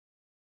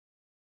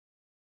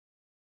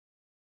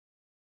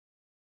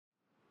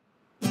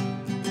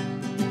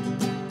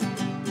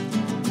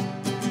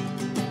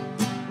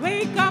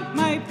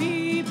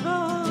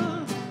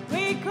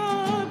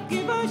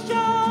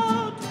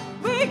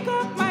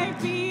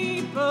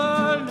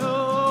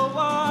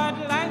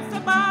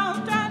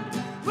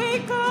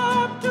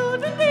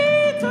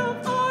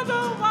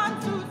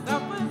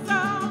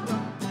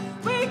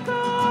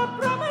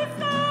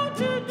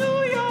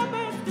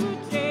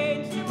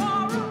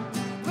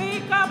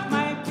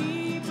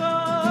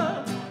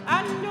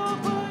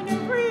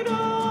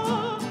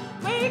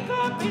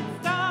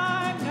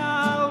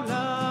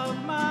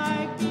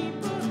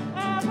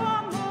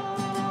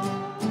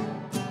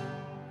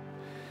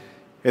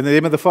In the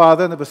name of the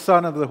Father, and of the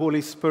Son, and of the Holy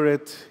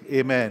Spirit,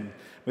 amen.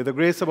 May the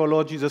grace of our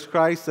Lord Jesus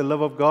Christ, the love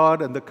of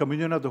God, and the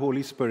communion of the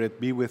Holy Spirit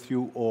be with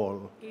you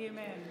all.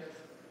 Amen.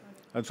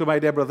 And so, my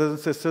dear brothers and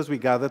sisters, we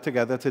gather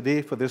together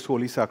today for this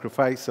holy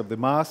sacrifice of the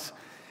Mass.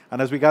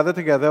 And as we gather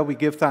together, we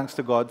give thanks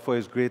to God for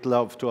his great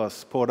love to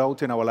us, poured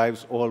out in our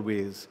lives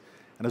always.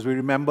 And as we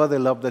remember the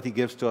love that he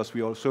gives to us,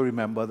 we also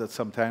remember that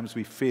sometimes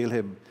we fail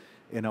him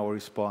in our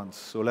response.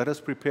 So let us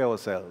prepare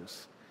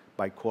ourselves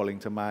by calling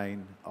to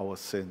mind our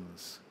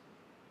sins.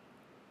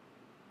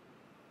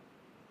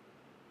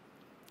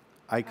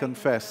 I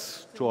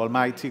confess to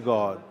Almighty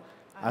God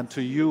and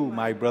to you,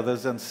 my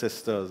brothers and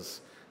sisters,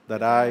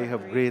 that I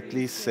have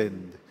greatly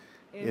sinned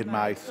in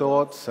my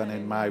thoughts and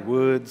in my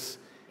words,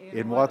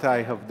 in what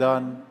I have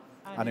done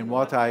and in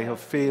what I have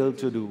failed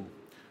to do,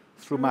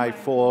 through my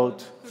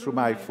fault, through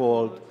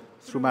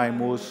my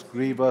most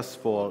grievous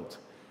fault.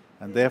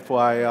 And therefore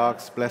I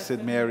ask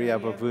Blessed Mary,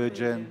 ever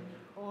Virgin,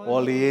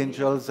 all the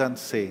angels and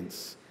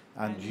saints,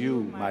 and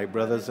you, my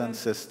brothers and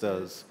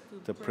sisters,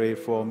 to pray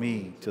for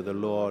me to the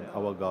Lord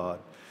our God.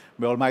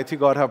 May Almighty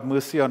God have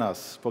mercy on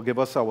us, forgive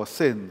us our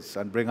sins,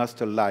 and bring us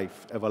to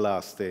life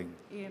everlasting.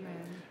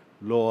 Amen.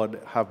 Lord,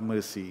 have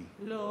mercy.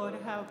 Lord,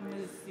 have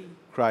mercy.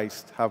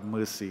 Christ, have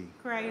mercy.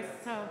 Christ,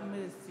 have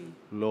mercy.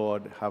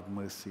 Lord, have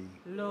mercy.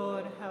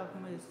 Lord, have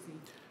mercy.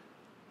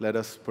 Let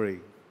us pray.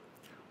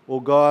 O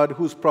God,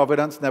 whose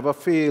providence never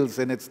fails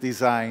in its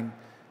design,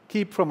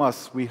 keep from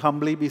us, we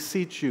humbly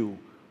beseech you,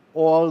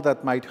 all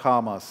that might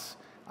harm us,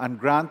 and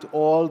grant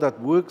all that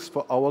works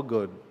for our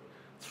good,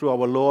 through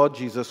our Lord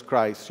Jesus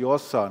Christ, your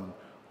Son,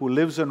 who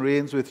lives and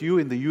reigns with you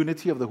in the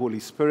unity of the Holy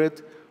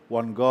Spirit,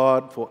 one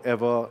God,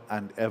 forever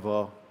and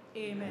ever.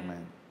 Amen.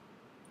 Amen.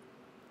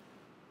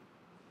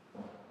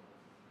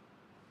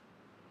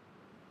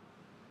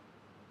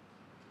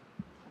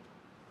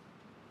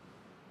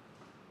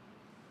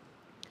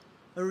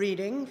 A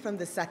reading from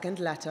the second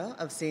letter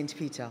of St.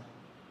 Peter.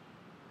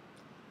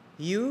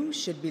 You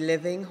should be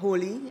living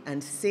holy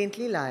and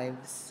saintly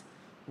lives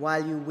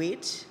while you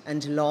wait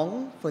and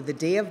long for the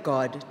day of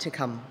God to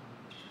come,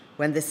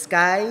 when the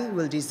sky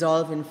will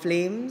dissolve in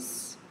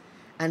flames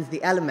and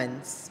the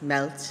elements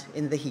melt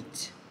in the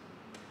heat.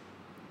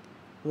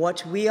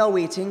 What we are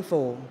waiting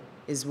for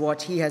is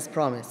what he has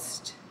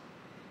promised,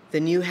 the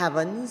new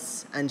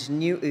heavens and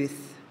new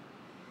earth,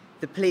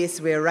 the place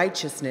where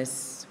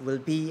righteousness will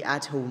be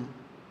at home.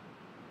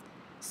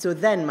 So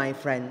then, my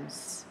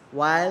friends,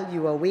 while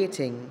you are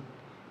waiting,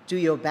 do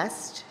your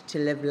best to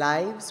live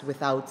lives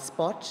without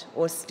spot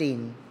or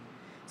stain,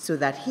 so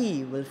that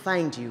he will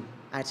find you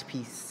at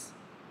peace.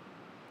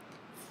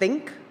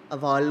 Think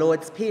of our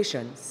Lord's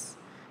patience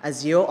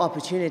as your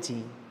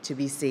opportunity to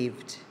be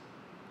saved.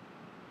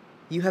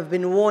 You have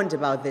been warned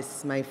about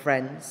this, my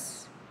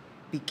friends.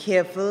 Be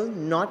careful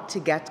not to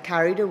get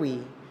carried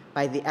away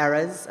by the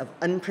errors of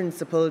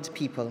unprincipled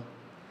people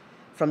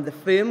from the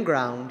firm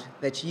ground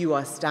that you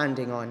are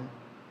standing on.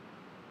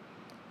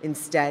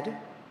 Instead,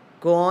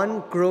 go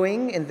on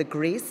growing in the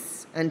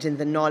grace and in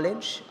the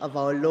knowledge of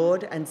our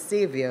Lord and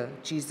Savior,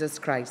 Jesus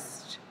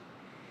Christ.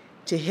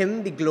 To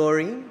him be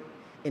glory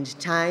in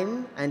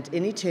time and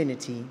in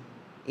eternity.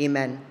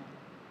 Amen.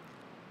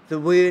 The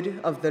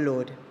word of the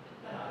Lord.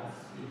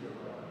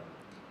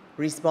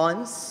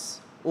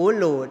 Response: O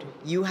Lord,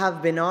 you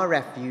have been our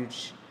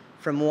refuge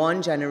from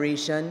one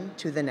generation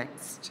to the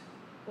next.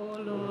 O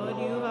Lord,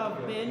 you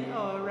have been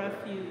our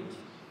refuge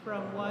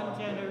from one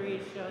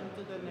generation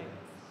to the next.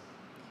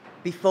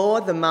 Before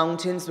the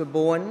mountains were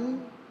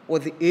born, or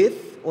the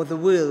earth or the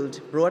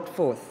world brought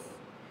forth,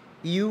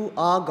 you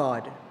are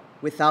God,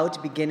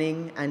 without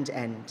beginning and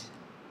end.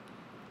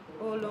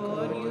 O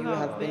Lord, you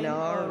have been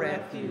our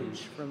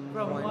refuge from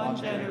one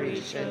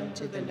generation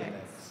to the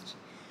next.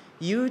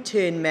 You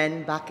turn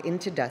men back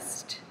into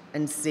dust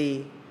and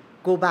say,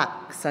 go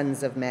back,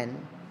 sons of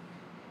men.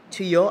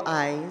 To your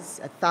eyes,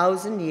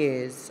 1,000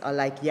 years are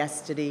like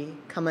yesterday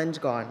come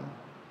and gone,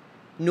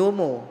 no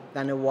more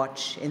than a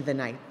watch in the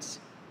night.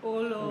 O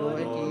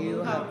Lord, you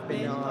have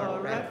been our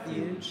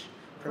refuge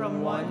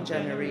from one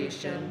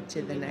generation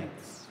to the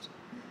next.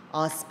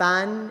 Our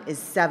span is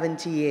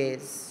 70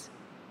 years,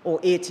 or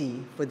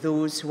 80 for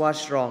those who are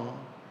strong,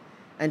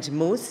 and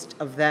most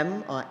of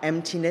them are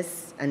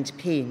emptiness and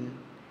pain.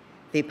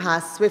 They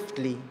pass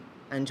swiftly,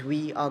 and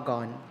we are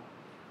gone.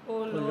 O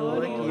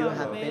Lord, you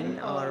have been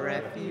our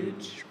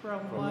refuge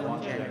from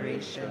one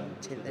generation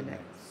to the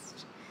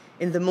next.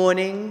 In the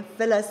morning,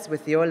 fill us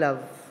with your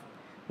love.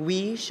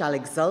 We shall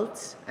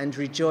exult and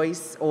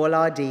rejoice all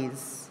our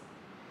days.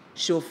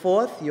 Show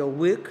forth your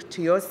work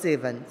to your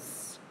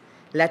servants.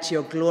 Let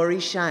your glory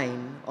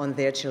shine on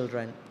their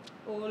children.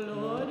 O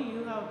Lord,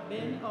 you have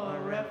been our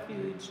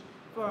refuge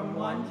from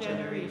one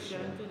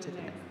generation to the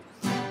next.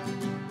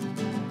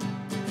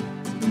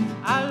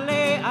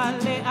 Alle,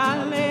 alle,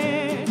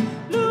 alle.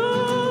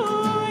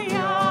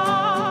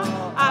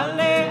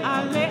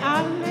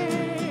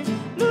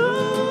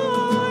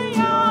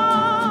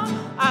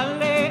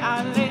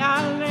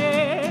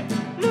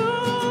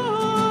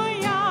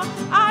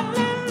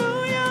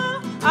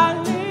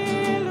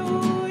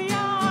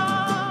 Alleluia.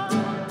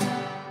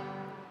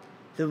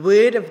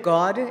 Word of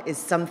God is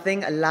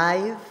something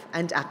alive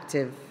and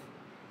active.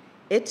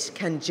 It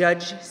can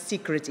judge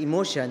secret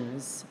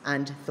emotions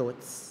and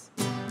thoughts.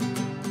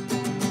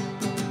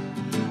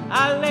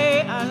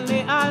 Alle,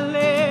 alle,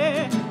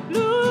 alleluia.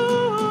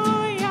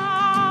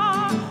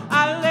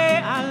 Alle,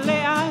 alle,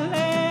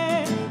 alleluia.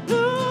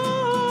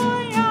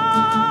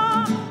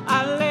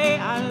 Alle,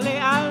 alle,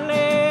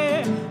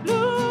 alleluia.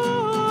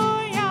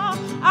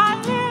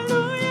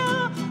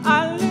 Alleluia,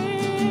 alleluia.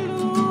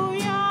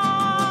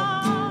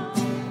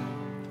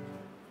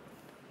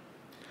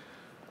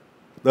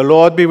 The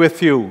Lord be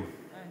with you.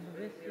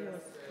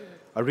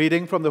 A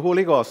reading from the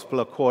Holy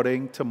Gospel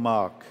according to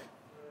Mark.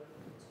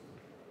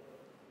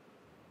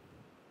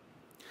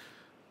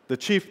 The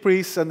chief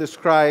priests and the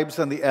scribes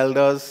and the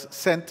elders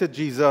sent to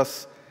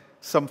Jesus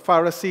some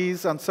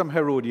Pharisees and some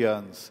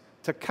Herodians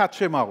to catch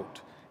him out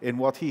in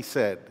what he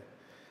said.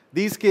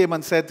 These came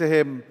and said to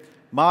him,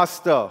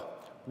 "Master,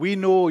 we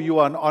know you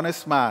are an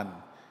honest man,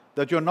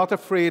 that you're not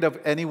afraid of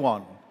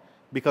anyone,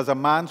 because a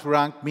man's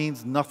rank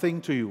means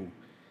nothing to you,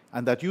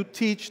 and that you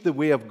teach the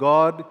way of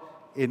God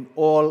in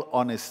all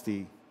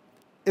honesty.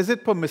 Is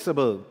it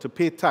permissible to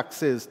pay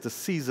taxes to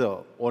Caesar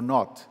or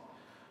not?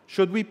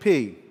 Should we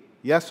pay,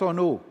 yes or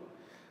no?"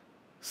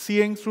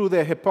 Seeing through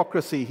their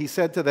hypocrisy, he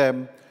said to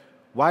them,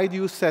 "Why do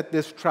you set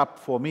this trap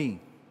for me?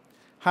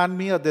 Hand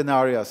me a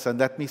denarius and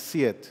let me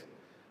see it."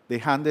 They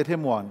handed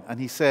him one, and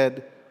he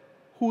said,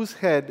 "Whose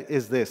head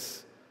is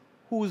this?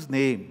 Whose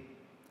name?"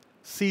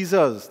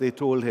 "Caesar's," they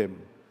told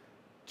him.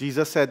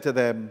 Jesus said to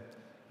them,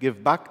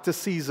 "Give back to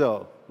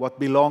Caesar what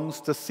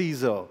belongs to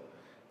Caesar,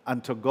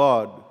 and to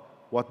God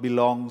what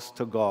belongs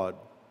to God."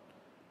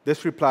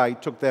 This reply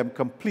took them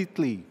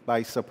completely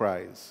by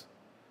surprise.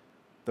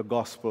 The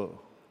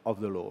Gospel of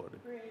the Lord.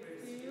 Praise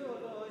to you, O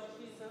Lord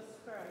Jesus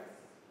Christ.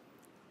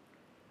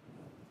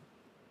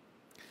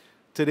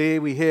 Today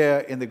we hear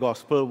in the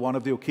Gospel one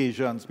of the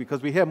occasions,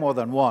 because we hear more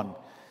than one,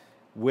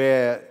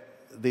 where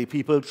the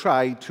people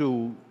try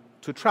to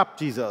trap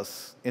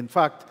Jesus. In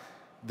fact,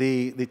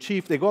 they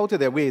go out of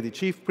their way, the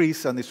chief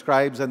priests and the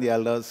scribes and the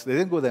elders, they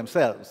didn't go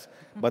themselves,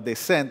 but they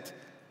sent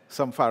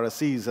some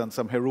Pharisees and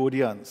some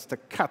Herodians to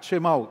catch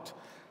him out.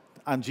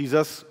 And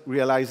Jesus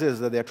realizes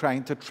that they're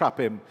trying to trap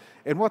him.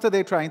 And what are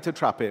they trying to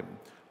trap him?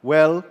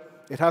 Well,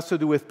 it has to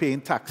do with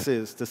paying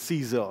taxes to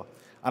Caesar.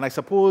 And I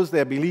suppose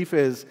their belief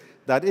is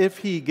that if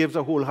he gives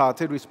a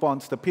wholehearted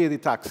response to pay the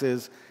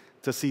taxes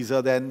to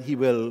Caesar, then he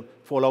will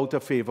fall out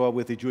of favor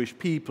with the Jewish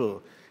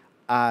people.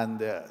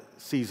 And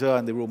Caesar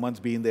and the Romans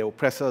being their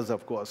oppressors,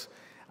 of course.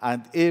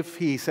 And if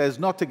he says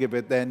not to give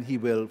it, then he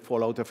will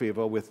fall out of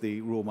favor with the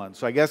Romans.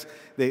 So I guess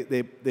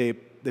they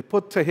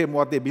put to him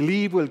what they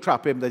believe will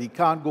trap him, that he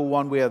can't go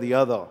one way or the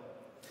other.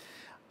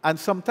 And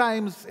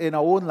sometimes in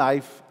our own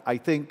life, I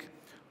think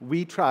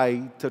we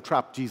try to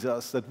trap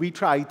Jesus, that we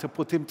try to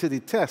put him to the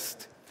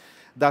test,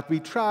 that we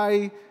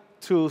try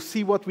to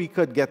see what we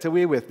could get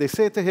away with. They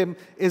say to him,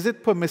 "Is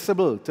it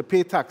permissible to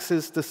pay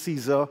taxes to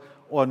Caesar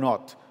or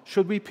not?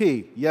 Should we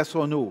pay, yes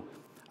or no?"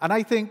 And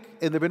I think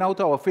in living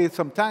out our faith,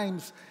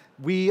 sometimes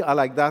we are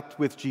like that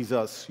with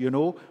Jesus. You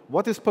know,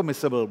 what is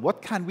permissible?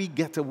 What can we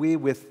get away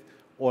with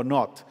or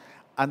not?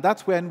 And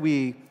that's when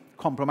we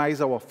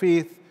compromise our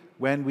faith,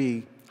 when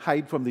we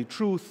hide from the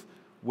truth,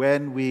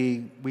 when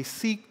we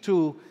seek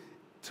to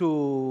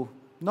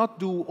not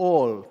do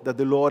all that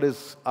the Lord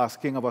is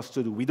asking of us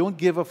to do. We don't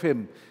give of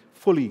him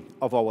fully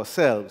of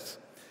ourselves,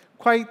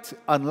 quite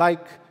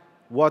unlike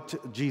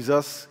what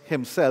Jesus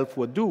himself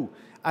would do.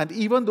 And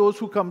even those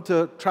who come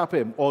to trap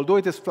him, although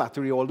it is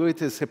flattery, although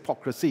it is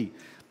hypocrisy,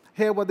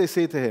 hear what they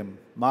say to him.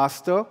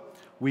 "Master,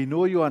 we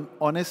know you're an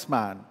honest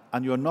man,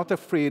 and you're not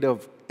afraid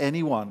of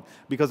anyone,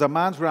 because a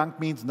man's rank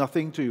means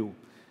nothing to you."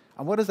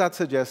 And what does that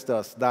suggest to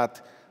us?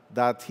 That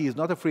he is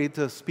not afraid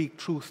to speak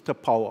truth to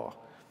power,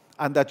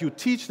 and that you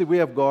teach the way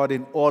of God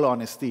in all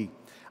honesty.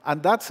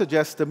 And that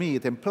suggests to me,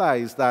 it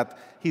implies that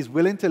he's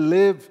willing to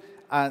live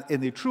in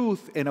the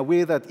truth in a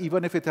way that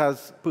even if it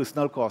has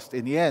personal cost,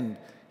 in the end,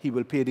 he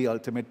will pay the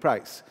ultimate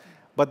price.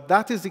 But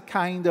that is the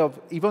kind of,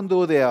 even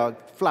though they are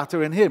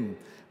flattering him,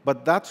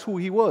 but that's who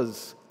he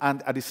was.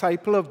 And a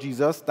disciple of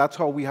Jesus, that's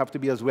how we have to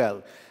be as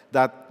well.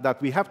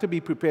 That we have to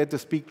be prepared to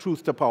speak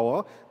truth to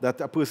power,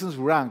 that a person's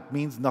rank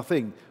means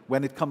nothing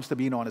when it comes to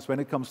being honest, when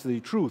it comes to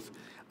the truth,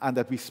 and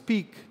that we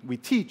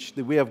teach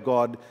the way of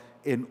God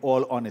in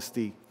all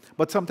honesty.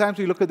 But sometimes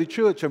we look at the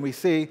church and we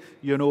say,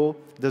 you know,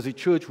 does the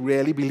church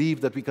really believe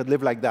that we could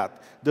live like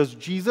that? Does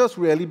Jesus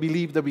really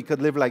believe that we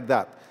could live like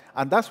that?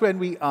 And that's when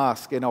we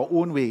ask in our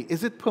own way,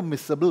 is it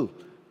permissible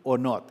or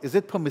not? Is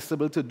it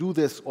permissible to do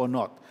this or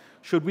not?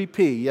 Should we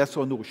pay, yes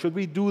or no? Should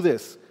we do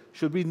this?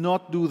 Should we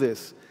not do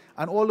this?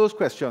 And all those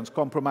questions,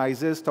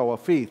 compromises to our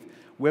faith,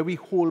 where we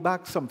hold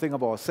back something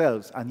of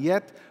ourselves. And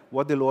yet,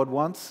 what the Lord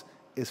wants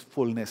is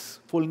fullness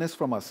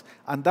from us.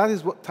 And that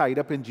is what tied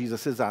up in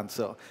Jesus'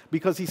 answer.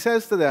 Because he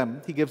says to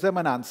them, he gives them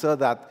an answer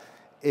that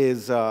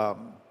is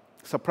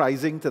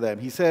surprising to them.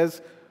 He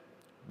says,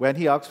 when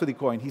he asks for the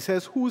coin, he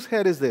says, "Whose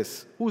head is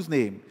this? Whose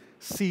name?"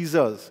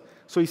 "Caesar's."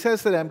 So he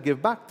says to them,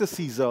 "Give back to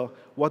Caesar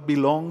what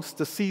belongs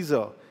to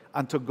Caesar,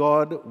 and to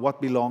God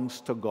what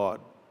belongs to God.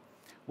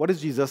 What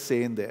is Jesus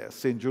saying there?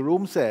 St.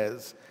 Jerome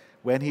says,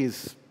 when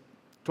he's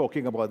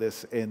talking about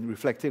this and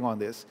reflecting on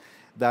this,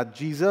 that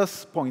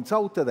Jesus points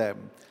out to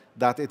them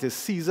that it is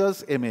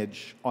Caesar's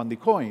image on the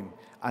coin,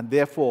 and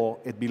therefore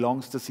it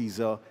belongs to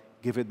Caesar,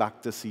 give it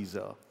back to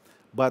Caesar.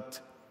 But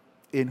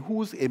in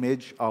whose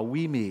image are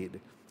we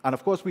made? And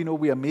of course we know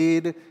we are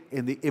made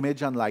in the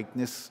image and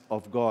likeness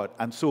of God.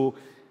 And so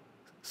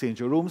St.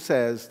 Jerome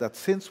says that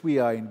since we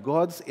are in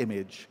God's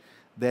image,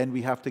 then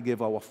we have to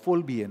give our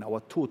full being,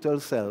 our total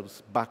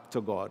selves, back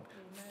to God,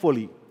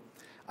 fully.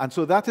 And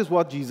so that is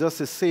what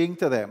Jesus is saying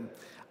to them.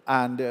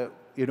 And,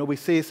 we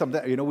say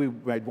something, we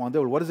might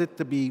wonder, well, what is it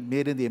to be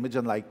made in the image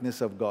and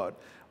likeness of God?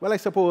 Well, I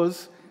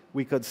suppose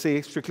we could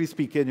say, strictly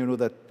speaking,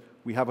 that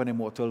we have an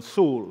immortal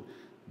soul,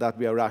 that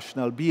we are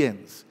rational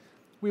beings.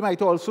 We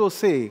might also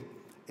say,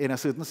 in a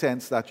certain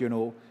sense, that,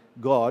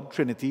 God,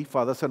 Trinity,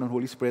 Father, Son, and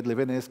Holy Spirit live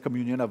in His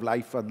communion of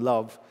life and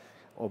love,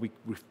 or we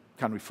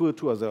can refer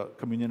to as a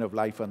communion of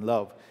life and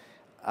love,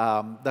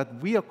 that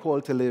we are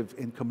called to live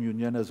in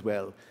communion as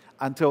well.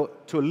 And to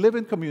live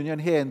in communion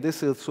here in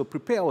this earth, so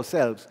prepare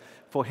ourselves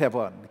for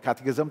heaven. The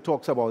Catechism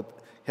talks about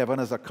heaven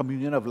as a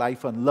communion of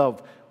life and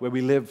love, where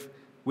we live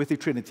with the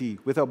Trinity,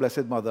 with our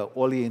Blessed Mother,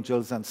 all the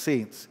angels and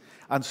saints.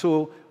 And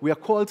so we are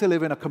called to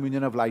live in a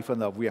communion of life and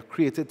love. We are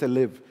created to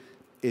live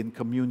in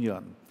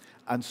communion.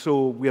 And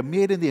so we are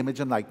made in the image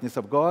and likeness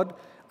of God,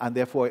 and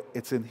therefore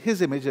it's in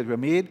His image that we're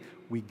made.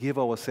 We give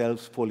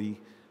ourselves fully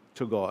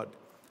to God.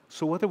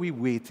 So what are we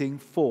waiting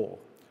for?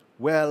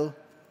 Well,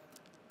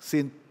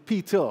 St.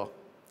 Peter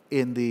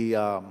in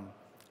the...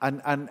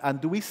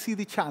 And do we see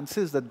the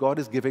chances that God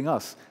is giving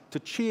us to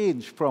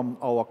change from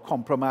our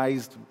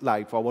compromised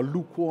life, our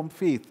lukewarm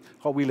faith,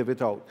 how we live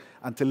it out,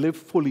 and to live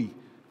fully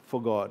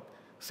for God?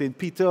 St.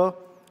 Peter,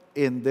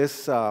 in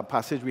this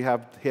passage we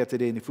have here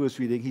today in the first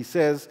reading, he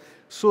says,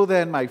 "So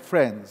then, my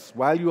friends,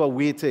 while you are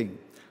waiting,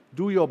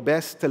 do your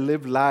best to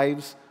live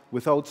lives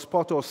without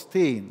spot or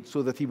stain,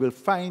 so that He will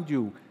find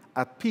you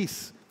at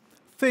peace.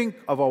 Think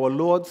of our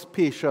Lord's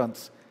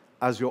patience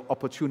as your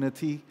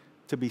opportunity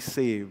to be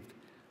saved."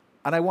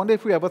 And I wonder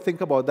if we ever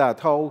think about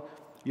that, how,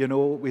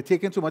 we're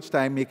taking too much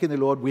time making the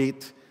Lord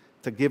wait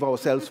to give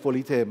ourselves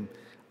fully to Him.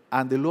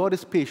 And the Lord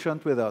is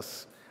patient with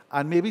us.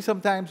 And maybe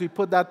sometimes we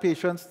put that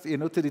patience, to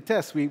the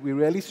test. We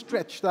really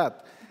stretch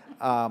that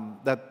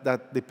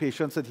the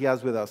patience that He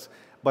has with us.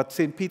 But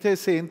St. Peter is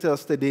saying to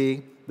us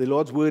today, the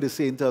Lord's word is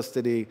saying to us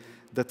today,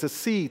 that to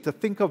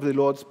think of the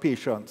Lord's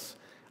patience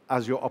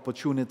as your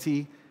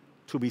opportunity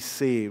to be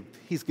saved.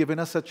 He's given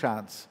us a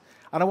chance.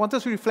 And I want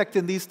us to reflect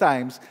in these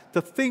times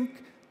to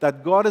think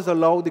that God has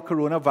allowed the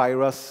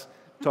coronavirus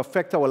to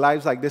affect our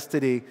lives like this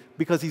today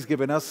because He's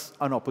given us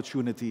an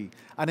opportunity.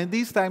 And in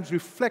these times,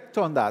 reflect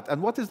on that. And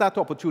what is that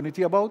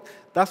opportunity about?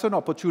 That's an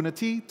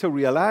opportunity to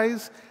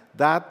realize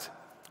that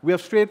we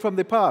have strayed from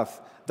the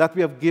path, that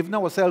we have given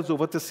ourselves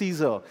over to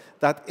Caesar,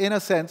 that in a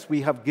sense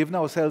we have given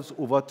ourselves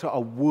over to a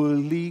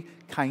worldly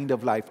kind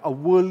of life, a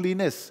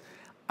worldliness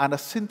and a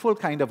sinful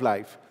kind of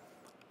life,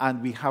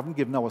 and we haven't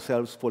given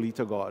ourselves fully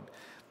to God.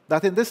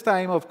 That in this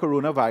time of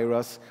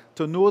coronavirus,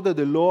 to know that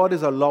the Lord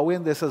is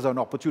allowing this as an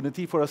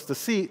opportunity for us to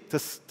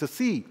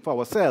see for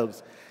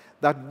ourselves,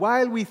 that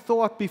while we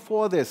thought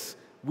before this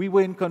we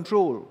were in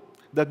control,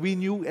 that we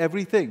knew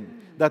everything,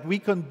 that we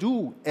can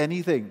do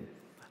anything,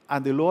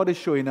 and the Lord is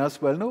showing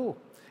us, well, no,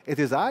 it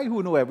is I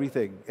who know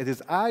everything. It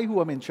is I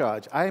who am in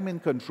charge. I am in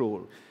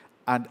control,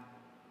 and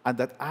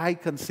that I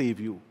can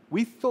save you.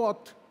 We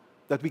thought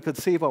that we could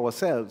save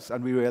ourselves,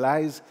 and we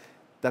realized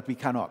that we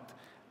cannot.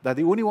 That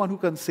the only one who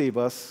can save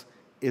us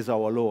is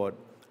our Lord.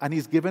 And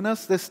He's given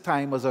us this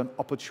time as an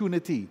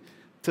opportunity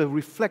to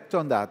reflect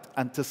on that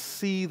and to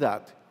see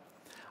that.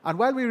 And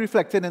while we're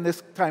reflecting in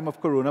this time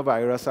of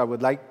coronavirus, I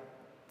would like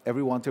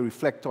everyone to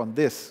reflect on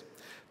this,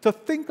 to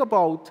think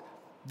about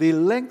the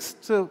lengths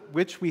to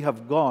which we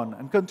have gone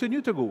and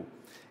continue to go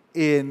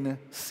in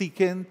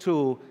seeking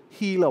to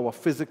heal our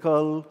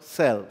physical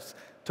selves,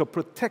 to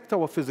protect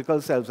our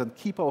physical selves and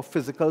keep our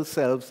physical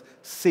selves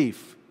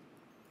safe.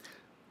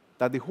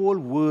 That the whole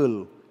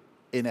world,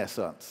 in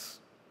essence,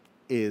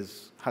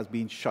 has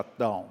been shut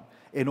down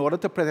in order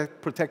to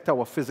protect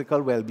our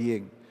physical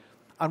well-being.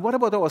 And what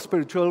about our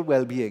spiritual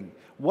well-being?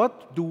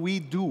 What do we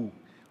do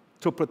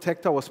to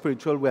protect our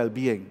spiritual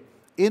well-being?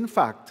 In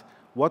fact,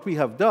 what we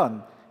have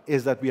done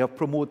is that we have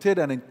promoted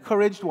and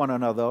encouraged one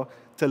another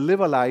to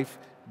live a life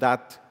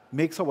that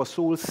makes our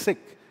souls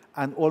sick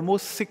and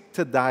almost sick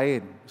to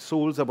dying.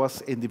 Souls of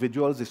us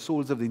individuals, the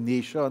souls of the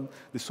nation,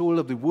 the soul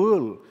of the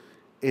world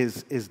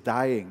is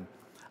dying.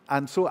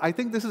 And so I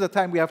think this is a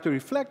time we have to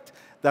reflect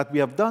that we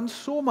have done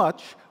so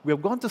much, we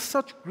have gone to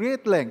such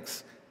great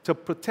lengths to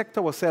protect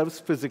ourselves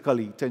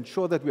physically, to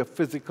ensure that we are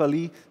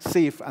physically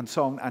safe and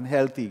sound and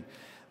healthy,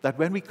 that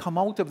when we come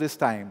out of this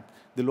time,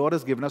 the Lord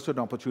has given us an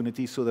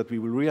opportunity so that we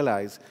will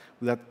realize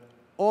that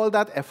all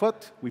that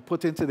effort we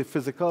put into the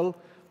physical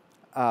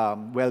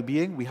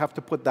well-being, we have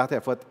to put that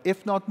effort,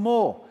 if not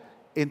more,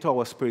 into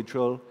our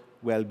spiritual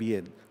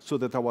well-being, so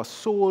that our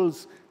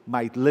souls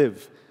might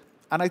live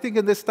And I think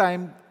in this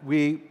time,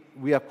 we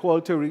are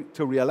called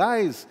to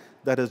realize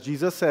that, as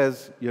Jesus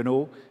says,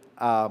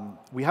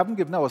 we haven't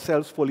given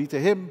ourselves fully to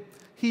him,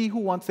 he who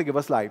wants to give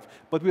us life,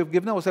 but we have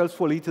given ourselves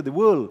fully to the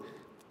world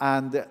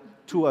and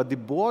to a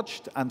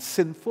debauched and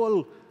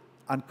sinful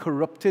and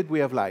corrupted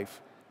way of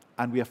life,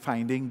 and we are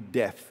finding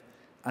death.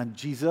 And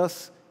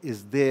Jesus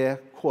is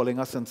there calling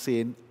us and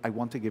saying, I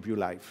want to give you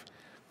life.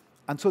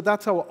 And so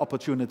that's our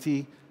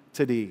opportunity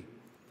today,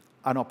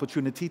 an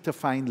opportunity to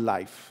find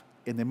life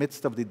in the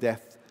midst of the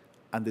death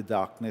and the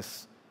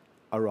darkness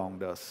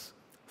around us.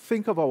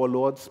 Think of our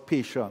Lord's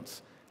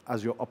patience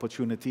as your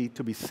opportunity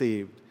to be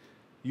saved.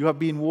 You have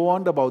been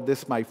warned about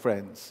this, my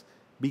friends.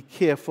 Be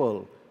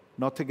careful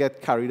not to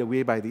get carried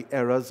away by the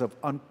errors of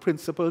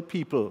unprincipled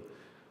people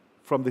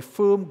from the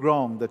firm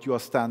ground that you are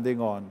standing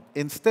on.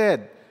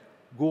 Instead,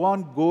 go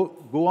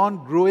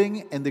on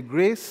growing in the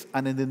grace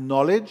and in the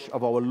knowledge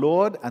of our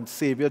Lord and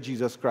Savior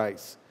Jesus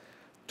Christ.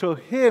 To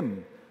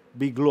him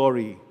be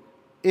glory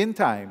in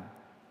time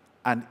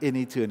and in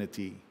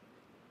eternity.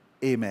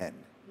 Amen.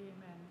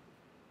 Amen.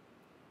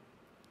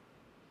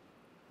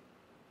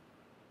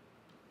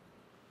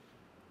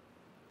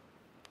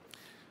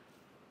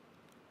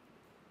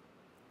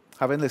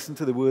 Having listened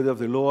to the word of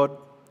the Lord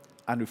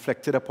and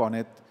reflected upon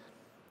it,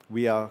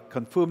 we are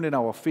confirmed in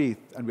our faith,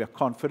 and we are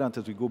confident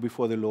as we go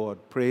before the Lord,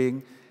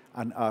 praying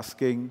and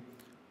asking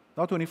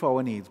not only for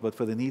our needs, but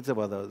for the needs of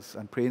others,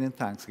 and praying in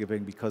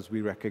thanksgiving because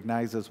we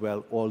recognize as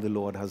well all the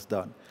Lord has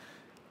done.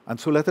 And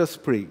so let us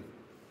pray.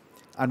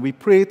 And we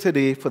pray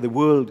today for the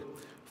world,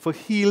 for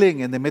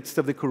healing in the midst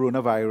of the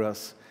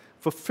coronavirus,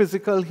 for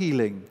physical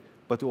healing,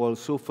 but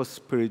also for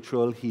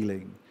spiritual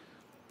healing,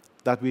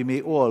 that we may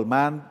all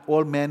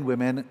men,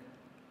 women,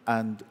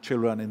 and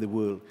children in the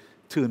world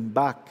turn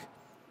back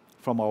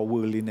from our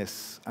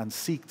worldliness and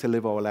seek to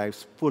live our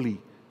lives fully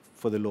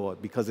for the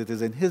Lord, because it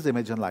is in his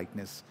image and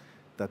likeness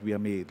that we are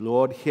made.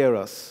 Lord, hear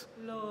us.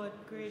 Lord,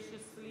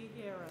 graciously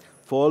hear us.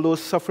 For all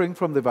those suffering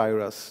from the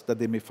virus, that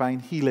they may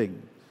find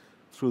healing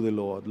through the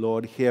Lord.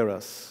 Lord, hear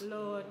us.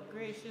 Lord,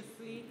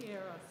 graciously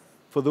hear us.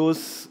 For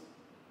those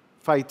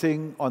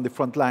fighting on the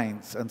front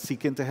lines and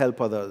seeking to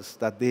help others,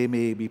 that they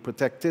may be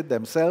protected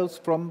themselves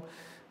from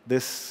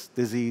this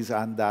disease,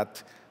 and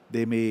that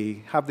they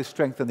may have the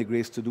strength and the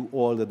grace to do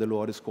all that the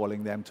Lord is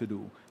calling them to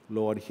do.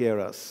 Lord, hear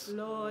us.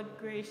 Lord,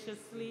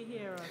 graciously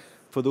hear us.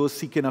 For those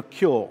seeking a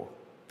cure,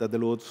 that the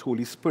Lord's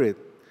Holy Spirit,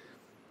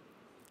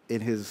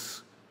 in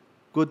his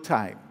good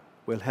time,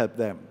 will help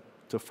them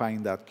to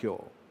find that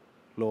cure.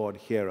 Lord,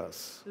 hear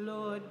us.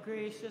 Lord,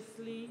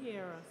 graciously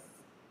hear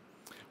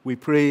us. We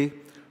pray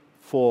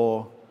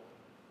for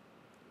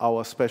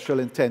our special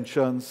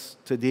intentions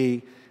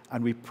today,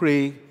 and we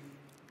pray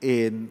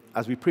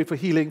as we pray for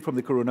healing from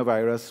the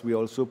coronavirus, we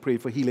also pray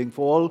for healing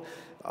for all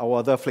our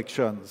other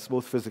afflictions,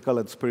 both physical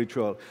and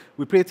spiritual.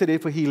 We pray today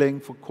for healing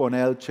for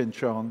Cornell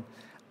Chinchong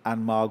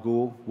and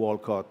Margot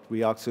Walcott.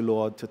 We ask the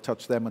Lord to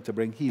touch them and to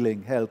bring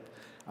healing, health,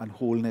 and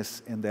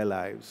wholeness in their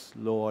lives.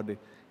 Lord,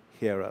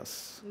 hear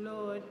us.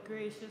 Lord,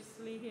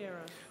 graciously hear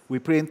us. We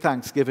pray in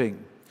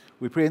thanksgiving.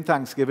 We pray in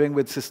thanksgiving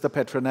with Sister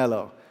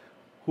Petronella,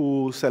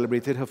 who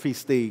celebrated her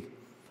feast day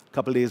a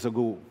couple days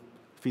ago,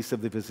 Feast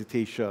of the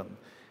Visitation.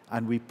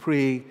 And we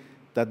pray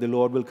that the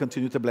Lord will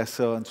continue to bless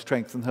her and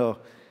strengthen her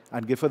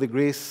and give her the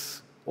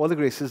grace, all the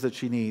graces that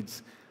she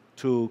needs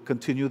to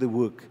continue the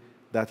work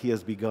that he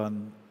has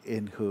begun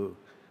in her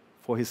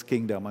for his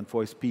kingdom and for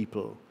his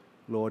people.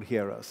 Lord,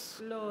 hear us.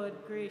 Lord,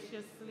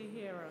 graciously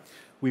hear us.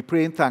 We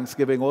pray in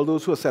thanksgiving all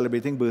those who are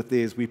celebrating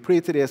birthdays. We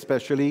pray today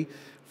especially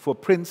for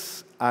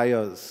Prince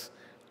Ayers,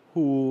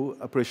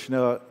 a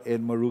parishioner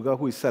in Moruga,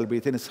 who is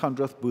celebrating his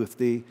 100th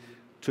birthday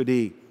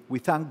today. We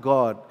thank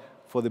God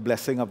for the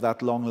blessing of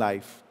that long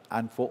life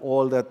and for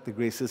all that the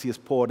graces he has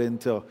poured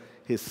into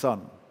his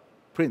son,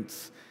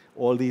 Prince,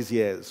 all these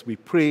years. We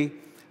pray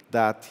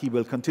that he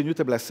will continue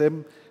to bless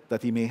him,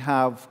 that he may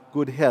have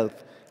good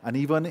health, and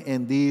even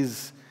at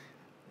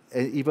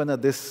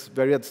this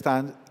very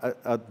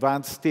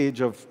advanced stage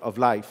of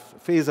life,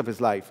 phase of his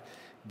life,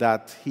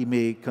 that he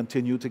may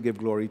continue to give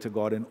glory to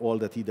God in all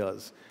that he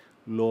does.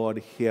 Lord,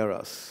 hear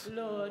us.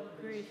 Lord,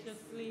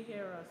 graciously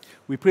hear us.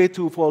 We pray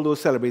too for all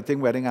those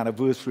celebrating wedding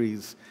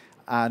anniversaries,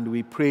 and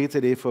we pray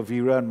today for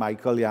Vera and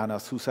Michael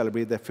Yanas, who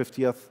celebrate their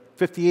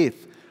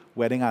 58th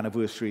wedding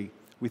anniversary.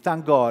 We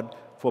thank God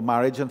for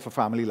marriage and for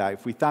family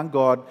life. We thank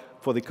God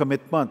for the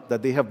commitment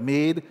that they have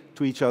made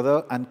to each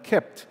other and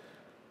kept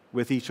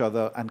with each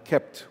other and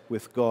kept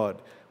with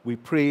God. We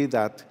pray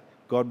that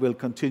God will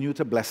continue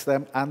to bless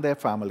them and their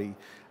family,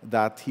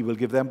 that he will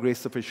give them grace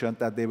sufficient,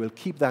 that they will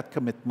keep that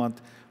commitment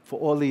for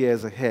all the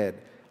years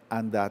ahead,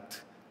 and that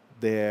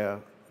their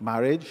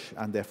marriage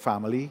and their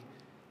family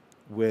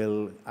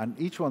will, and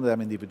each one of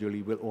them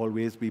individually, will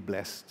always be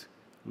blessed.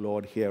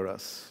 Lord, hear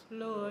us.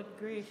 Lord,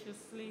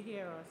 graciously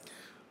hear us.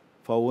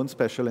 For our own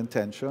special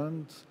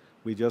intentions,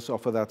 we just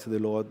offer that to the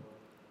Lord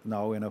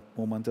now in a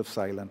moment of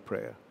silent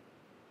prayer.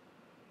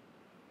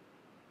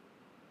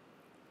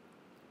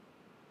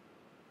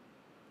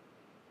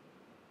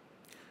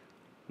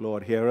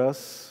 Lord, hear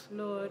us.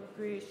 Lord,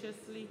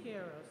 graciously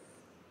hear us.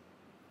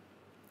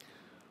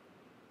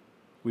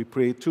 We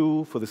pray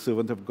too for the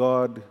servant of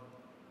God,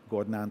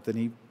 Gordon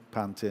Anthony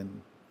Pantin.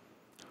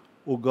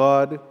 O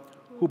God,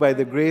 who by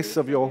the grace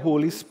of your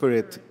Holy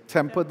Spirit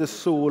tempered the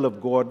soul of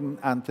Gordon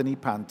Anthony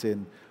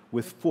Pantin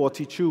with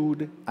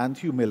fortitude and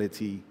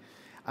humility,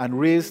 and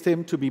raised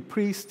him to be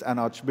priest and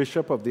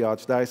archbishop of the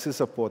Archdiocese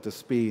of Port of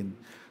Spain,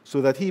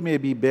 so that he may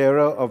be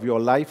bearer of your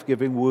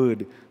life-giving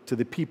word to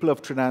the people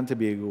of Trinidad and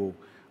Tobago,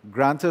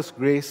 grant us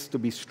grace to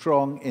be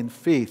strong in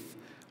faith,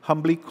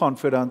 humbly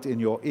confident in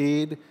your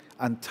aid,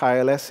 and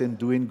tireless in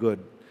doing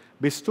good.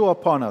 Bestow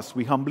upon us,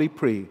 we humbly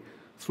pray,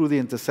 through the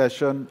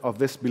intercession of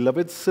this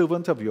beloved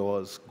servant of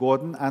yours,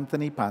 Gordon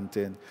Anthony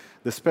Pantin,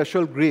 the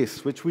special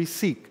grace which we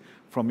seek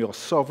from your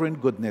sovereign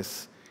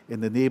goodness, in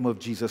the name of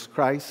Jesus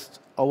Christ,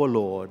 our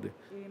Lord.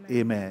 Amen.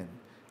 Amen.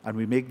 And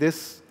we make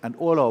this and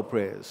all our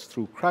prayers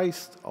through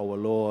Christ our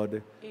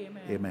Lord.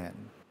 Amen. Amen.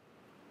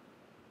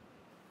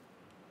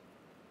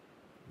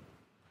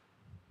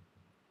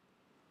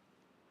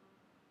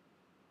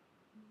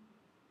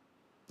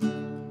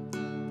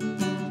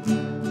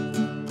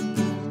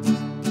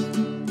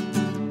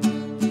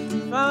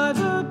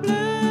 Father,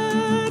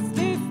 bless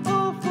this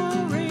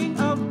offering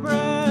of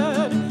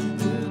bread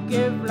to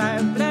give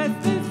life. Bless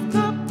this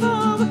cup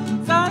of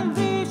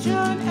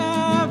salvation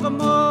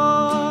evermore.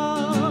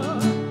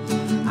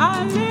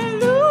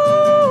 Hallelujah.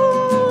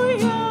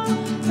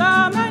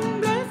 Come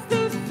and bless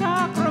this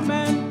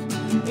sacrament.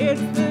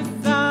 It's the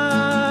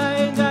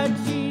sign that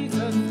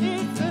Jesus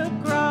is the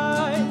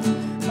Christ,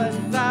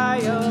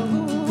 Messiah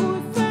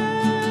who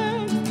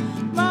sets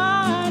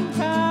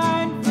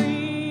mankind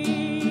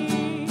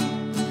free.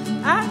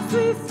 As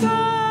we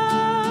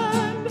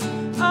stand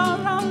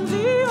around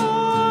the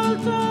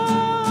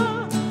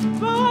altar,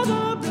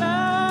 Father,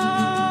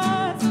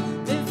 bless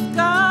this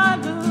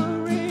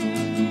gathering.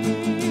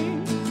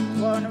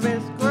 One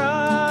with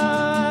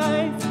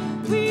Christ,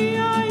 we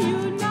are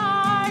united,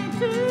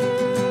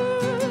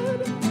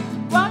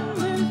 one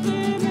with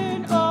Him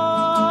in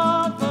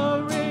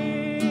offering.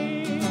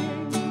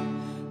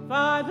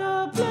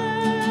 Father,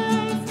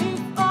 bless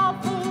this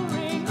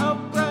offering of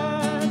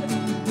bread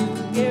to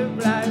give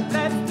life.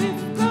 Bless this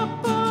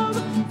cup of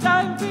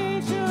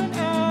salvation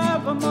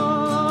evermore.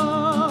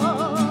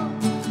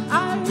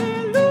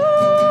 Hallelujah.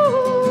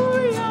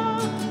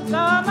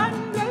 Come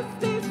and bless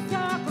this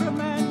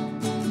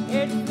sacrament.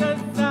 It's the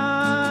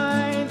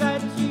sign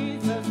that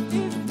Jesus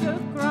is the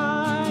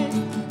Christ,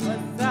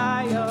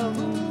 Messiah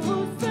who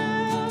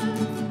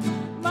sets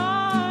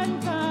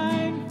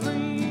mankind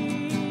free.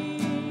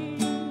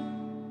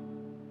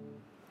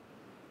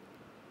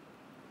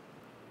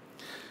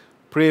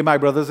 Pray, my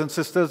brothers and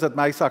sisters, that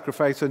my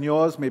sacrifice and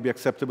yours may be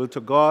acceptable to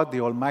God,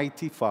 the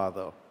Almighty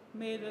Father.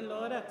 May the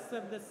Lord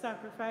accept the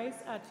sacrifice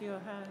at your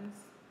hands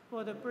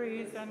for the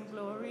praise and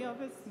glory of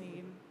his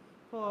name,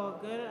 for our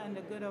good and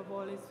the good of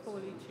all his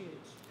holy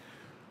church.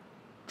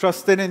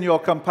 Trusting in your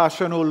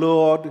compassion, O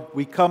Lord,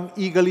 we come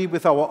eagerly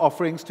with our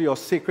offerings to your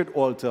sacred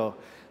altar,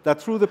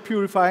 that through the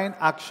purifying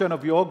action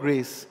of your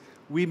grace,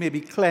 we may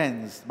be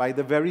cleansed by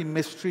the very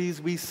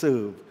mysteries we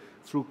serve,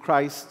 through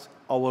Christ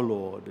our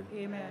Lord.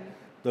 Amen.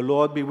 The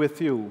Lord be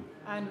with you.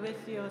 And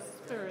with your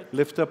spirit,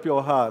 Lift up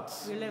your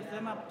hearts. we lift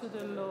them up to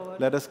the Lord.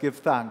 Let us give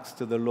thanks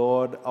to the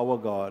Lord our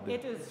God.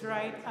 It is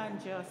right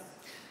and just.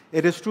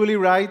 It is truly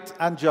right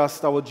and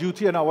just, our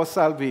duty and our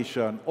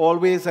salvation,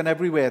 always and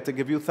everywhere to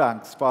give you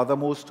thanks, Father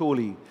most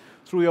holy,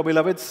 through your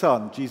beloved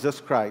Son, Jesus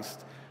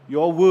Christ,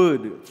 your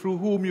word, through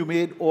whom you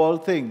made all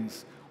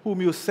things, whom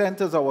you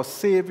sent as our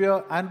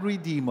Savior and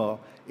Redeemer,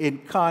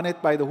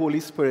 incarnate by the Holy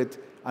Spirit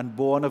and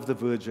born of the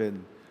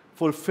Virgin.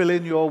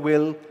 Fulfilling your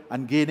will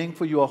and gaining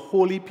for you a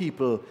holy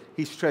people,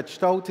 he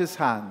stretched out his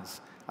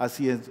hands as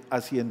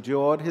he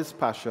endured his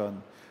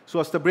passion, so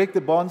as to break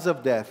the bonds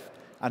of death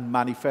and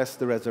manifest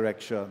the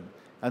resurrection.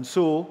 And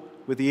so,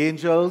 with the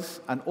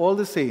angels and all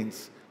the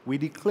saints, we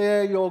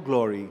declare your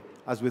glory,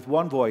 as with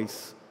one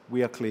voice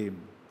we acclaim.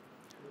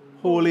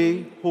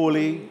 Holy,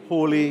 holy,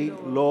 holy,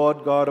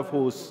 Lord God of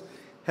hosts,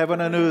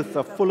 heaven and earth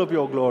are full of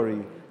your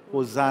glory.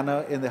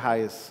 Hosanna in the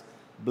highest.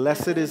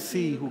 Blessed is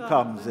he who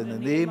comes in the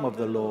name of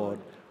the Lord.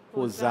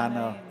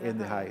 Hosanna in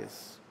the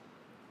highest.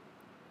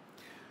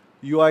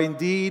 You are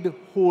indeed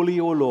holy,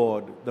 O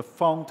Lord, the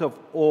fount of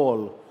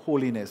all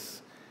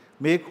holiness.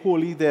 Make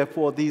holy,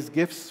 therefore, these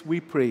gifts, we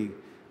pray,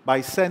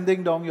 by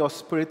sending down your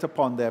Spirit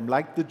upon them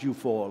like the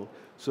dewfall,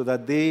 so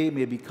that they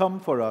may become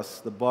for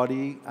us the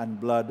body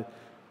and blood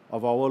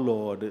of our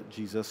Lord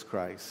Jesus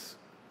Christ.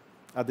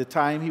 At the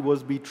time he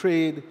was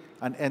betrayed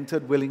and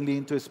entered willingly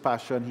into his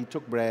passion, he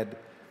took bread,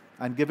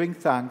 and giving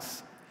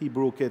thanks, he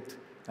broke it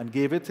and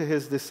gave it to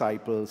his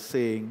disciples,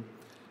 saying,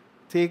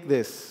 "Take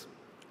this,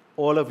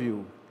 all of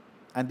you,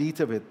 and eat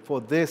of it, for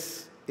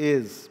this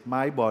is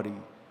my body,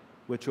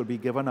 which will be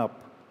given up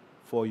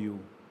for you."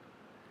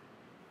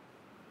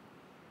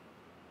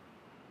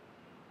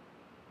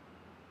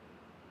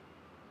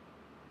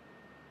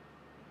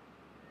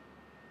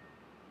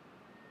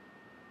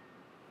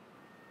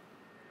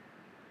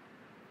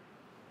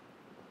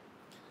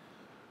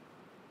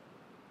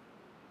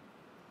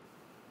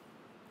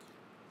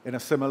 In a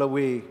similar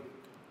way,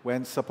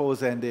 When supper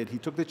was ended, he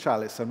took the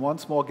chalice, and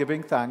once more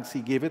giving thanks,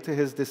 he gave it to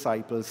his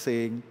disciples,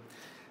 saying,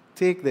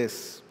 "Take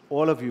this,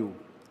 all of you,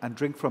 and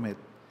drink from it.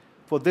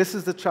 For this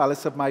is the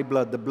chalice of my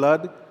blood, the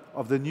blood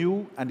of the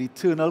new and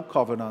eternal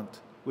covenant,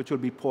 which will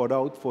be poured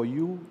out for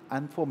you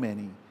and for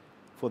many,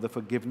 for the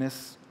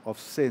forgiveness of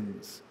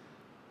sins.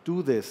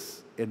 Do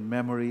this in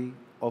memory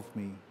of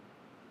me."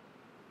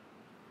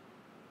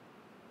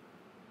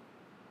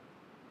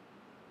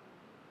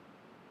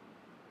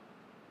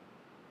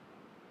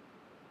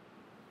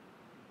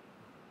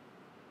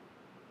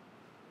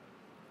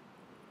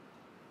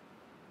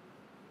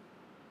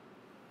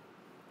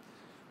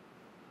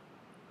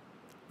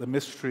 The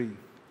mystery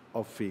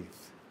of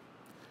faith.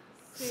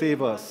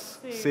 Save us,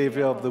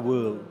 Savior of the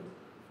world,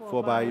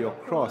 for by your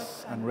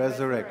cross and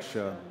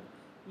resurrection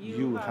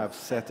you have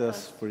set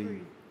us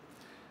free.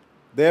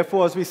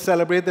 Therefore, as we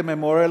celebrate the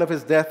memorial of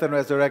his death and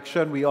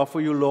resurrection, we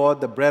offer you,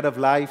 Lord, the bread of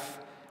life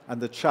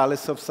and the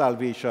chalice of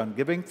salvation,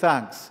 giving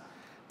thanks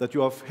that you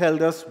have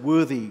held us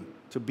worthy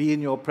to be in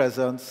your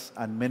presence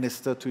and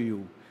minister to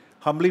you.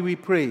 Humbly we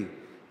pray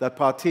that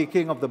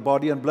partaking of the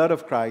body and blood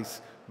of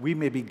Christ, we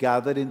may be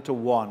gathered into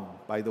one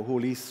by the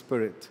Holy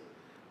Spirit.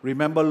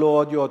 Remember,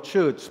 Lord, your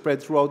church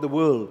spread throughout the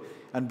world,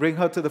 and bring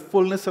her to the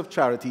fullness of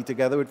charity,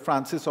 together with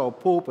Francis, our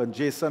Pope, and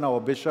Jason, our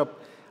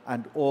Bishop,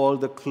 and all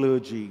the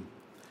clergy.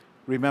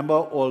 Remember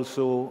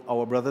also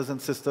our brothers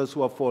and sisters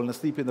who have fallen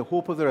asleep in the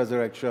hope of the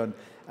resurrection,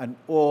 and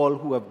all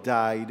who have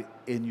died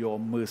in your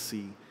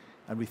mercy.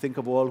 And we think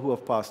of all who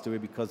have passed away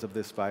because of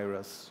this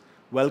virus.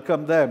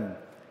 Welcome them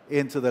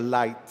into the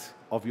light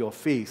of your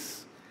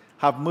face.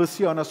 Have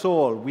mercy on us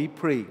all, we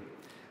pray,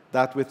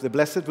 that with the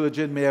Blessed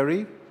Virgin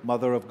Mary,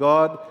 Mother of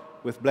God,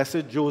 with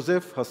Blessed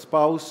Joseph, her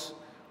spouse,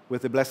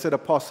 with the blessed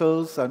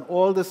apostles and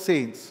all the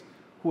saints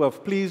who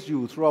have pleased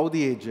you throughout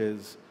the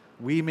ages,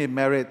 we may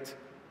merit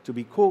to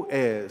be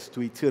co-heirs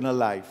to eternal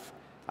life,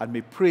 and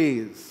may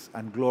praise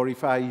and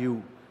glorify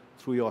you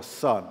through your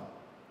Son,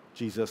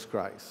 Jesus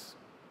Christ.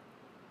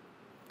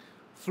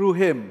 Through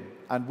him,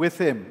 and with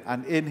him,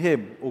 and in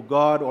him, O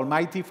God,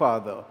 Almighty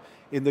Father,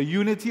 in the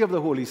unity of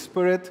the Holy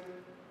Spirit,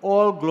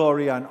 all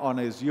glory and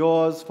honor is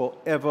yours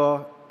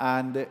forever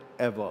and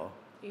ever.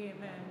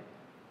 Amen.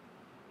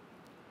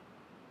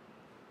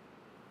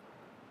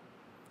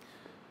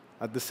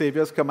 At the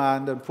Savior's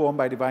command, informed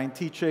by divine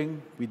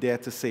teaching, we dare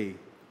to say,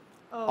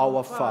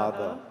 Our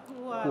Father,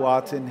 who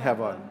art in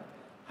heaven,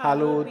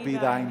 hallowed be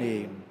thy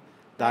name.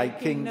 Thy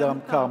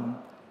kingdom come,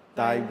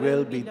 thy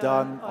will be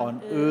done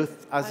on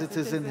earth as it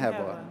is in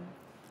heaven.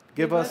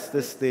 Give us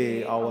this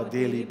day our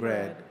daily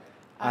bread,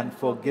 and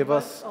forgive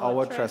us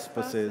our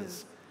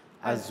trespasses,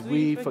 as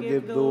we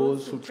forgive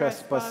those who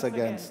trespass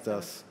against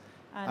us.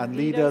 And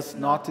lead us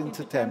not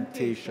into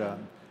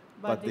temptation,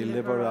 but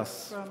deliver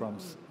us from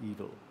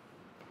evil.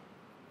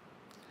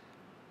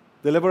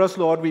 Deliver us,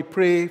 Lord, we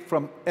pray,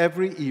 from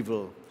every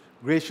evil.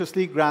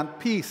 Graciously grant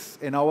peace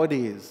in our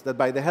days, that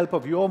by the help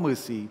of your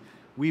mercy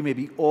we may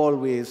be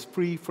always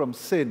free from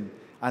sin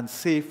and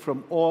safe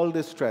from all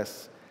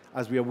distress,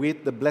 as we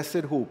await the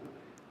blessed hope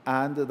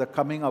and the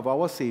coming of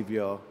our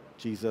Savior,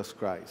 Jesus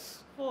Christ.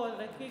 For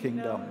the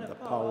kingdom, the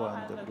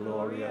power, and the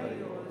glory are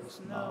yours,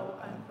 now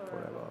and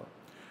forever.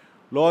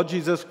 Lord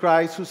Jesus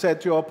Christ, who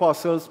said to your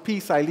apostles,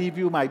 "Peace I leave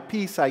you, my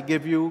peace I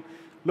give you,"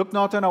 look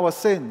not on our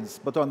sins,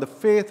 but on the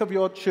faith of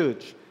your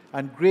church,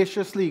 and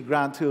graciously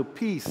grant her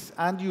peace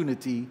and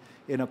unity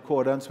in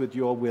accordance with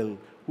your will,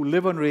 who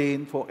live and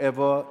reign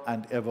forever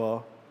and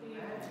ever.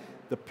 Amen.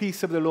 The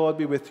peace of the Lord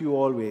be with you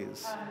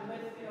always. And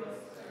with your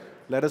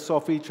spirit. Let us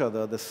offer each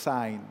other the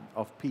sign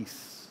of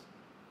peace.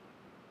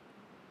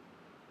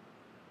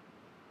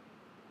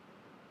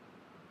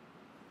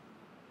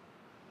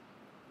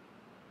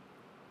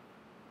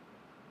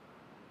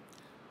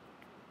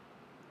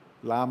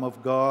 Lamb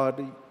of God,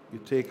 you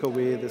take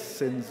away the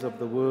sins of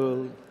the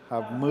world.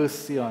 Have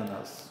mercy on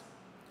us.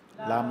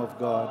 Lamb of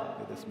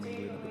God, it is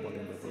mingling of the body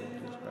and the blood of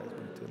Jesus Christ,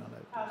 bring eternal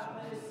life to us. Have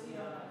mercy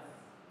on us.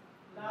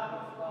 Lamb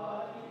of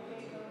God, you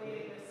take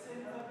away the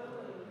sins of the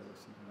world.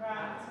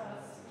 Grant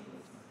us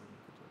peace.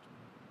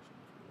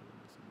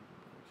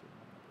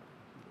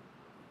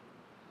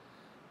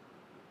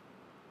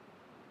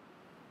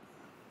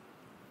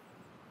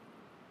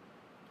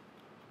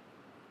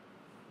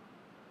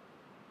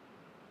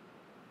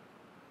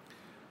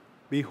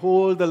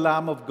 Behold the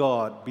Lamb of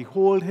God.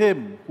 Behold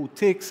him who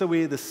takes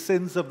away the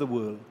sins of the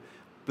world.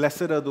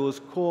 Blessed are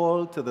those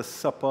called to the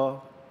supper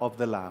of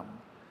the Lamb.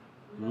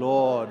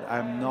 Lord, I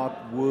am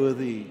not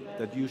worthy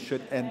that you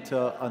should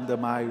enter under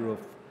my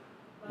roof.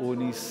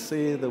 Only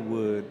say the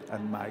word,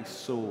 and my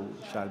soul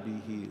shall be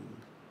healed.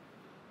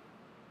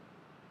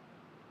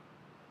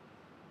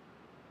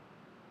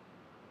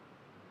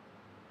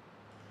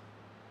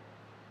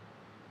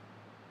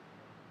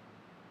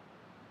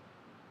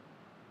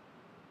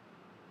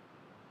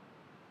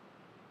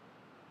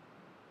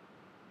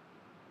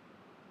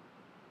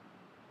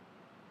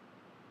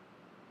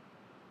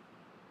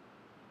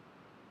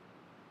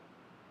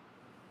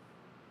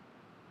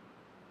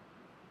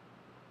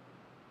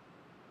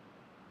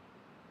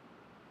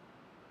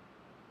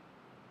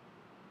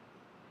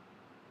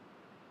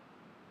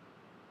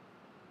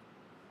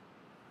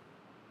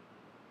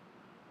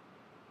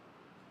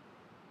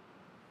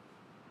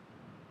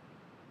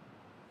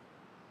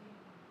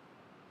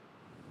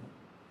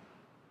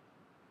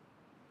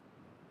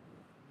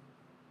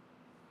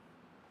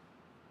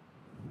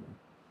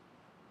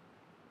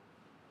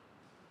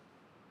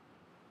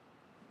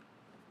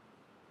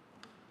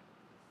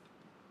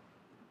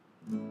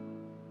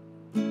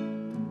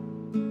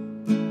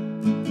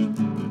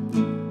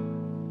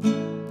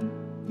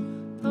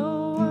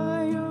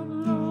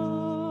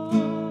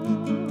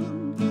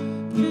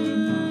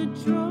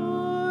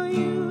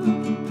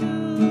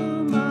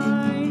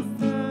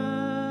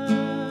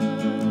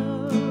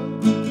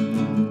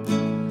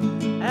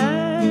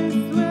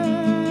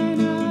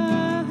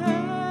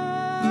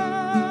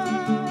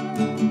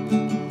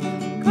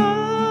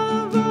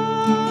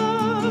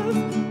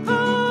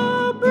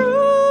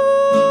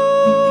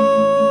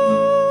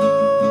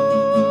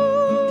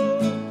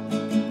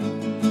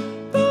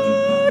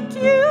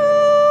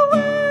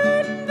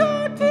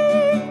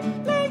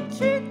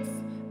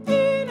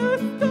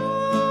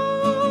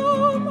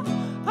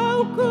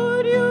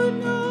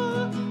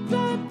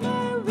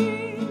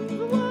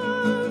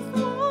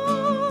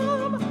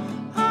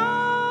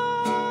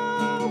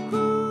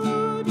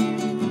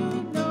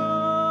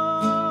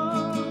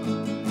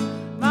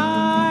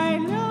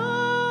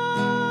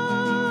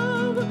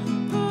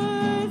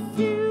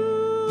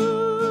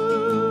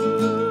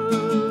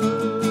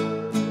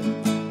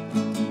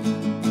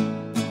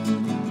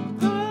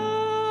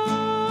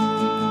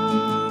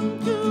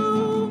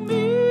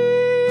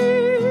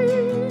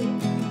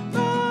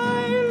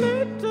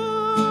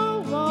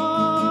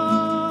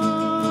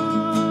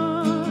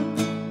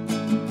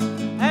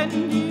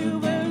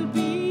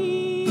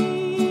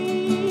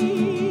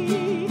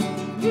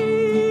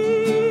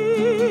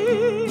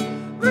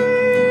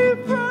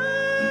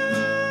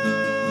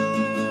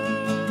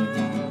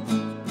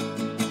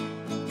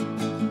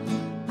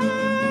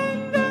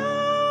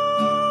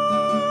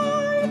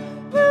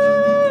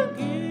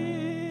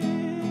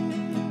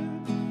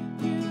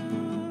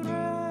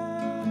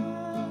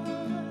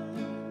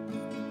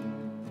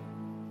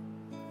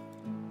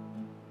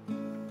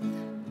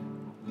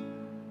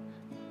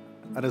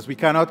 And as we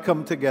cannot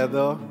come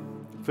together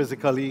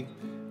physically,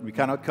 we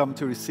cannot come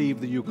to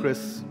receive the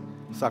Eucharist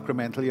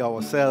sacramentally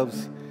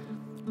ourselves,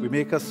 we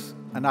make us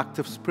an act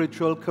of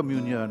spiritual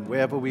communion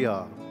wherever we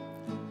are.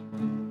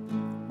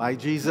 My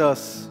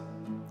Jesus,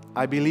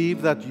 I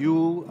believe that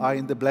you are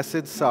in the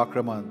Blessed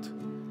Sacrament.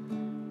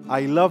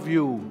 I love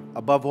you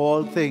above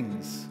all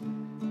things,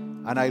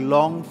 and I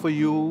long for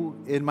you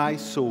in my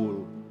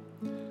soul.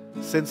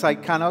 Since I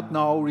cannot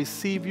now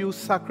receive you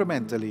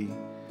sacramentally,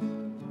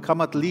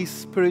 come at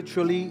least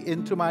spiritually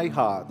into my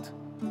heart.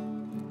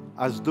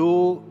 As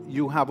though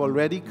you have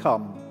already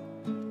come,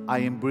 I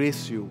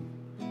embrace you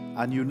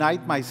and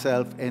unite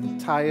myself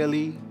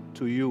entirely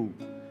to you.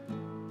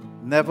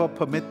 Never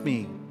permit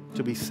me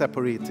to be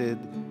separated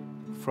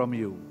from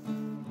you.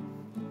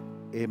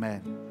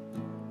 Amen.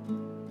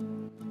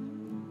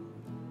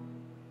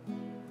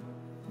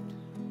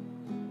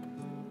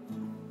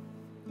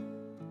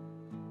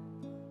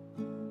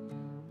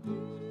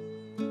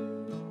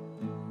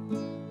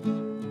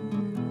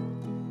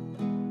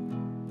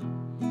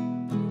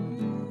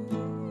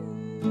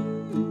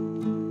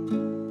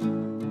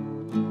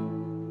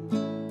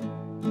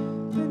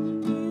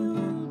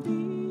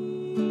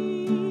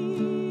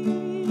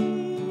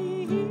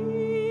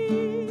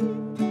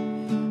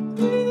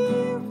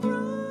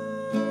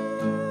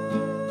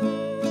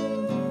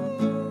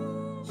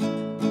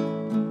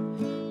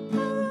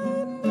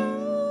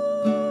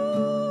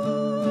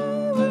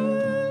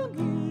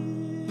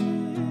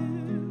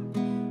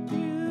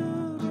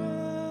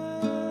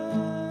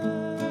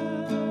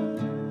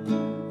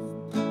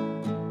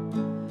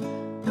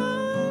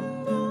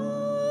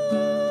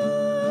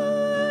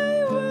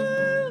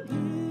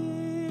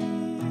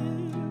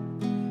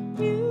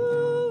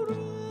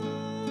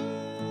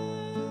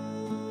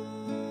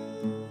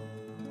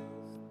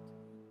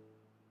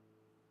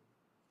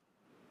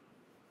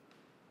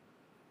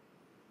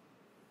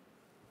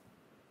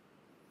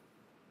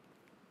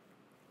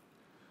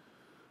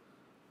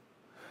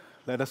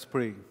 Let us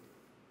pray.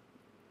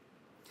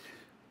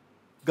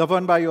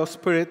 Governed by your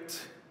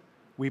Spirit,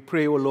 we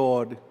pray, O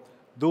Lord,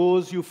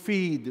 those you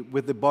feed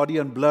with the body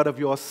and blood of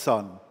your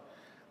Son,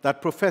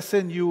 that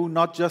professing you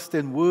not just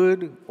in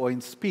word or in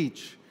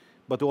speech,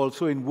 but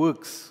also in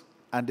works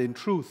and in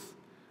truth,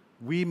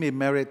 we may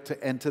merit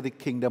to enter the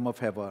kingdom of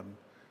heaven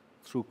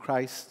through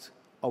Christ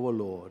our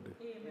Lord.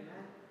 Amen.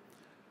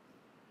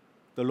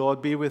 The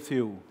Lord be with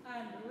you.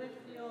 And with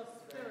your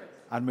spirit.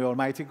 And may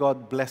Almighty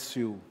God bless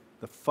you,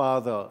 the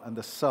Father, and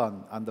the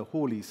Son, and the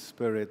Holy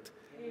Spirit.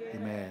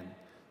 Amen.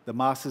 The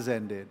Mass is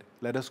ended.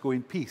 Let us go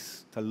in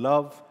peace to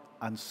love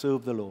and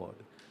serve the Lord.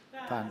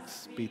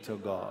 Thanks be to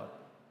God.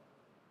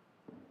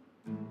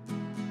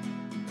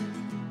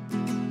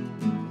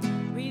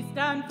 We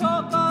stand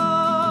for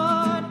God.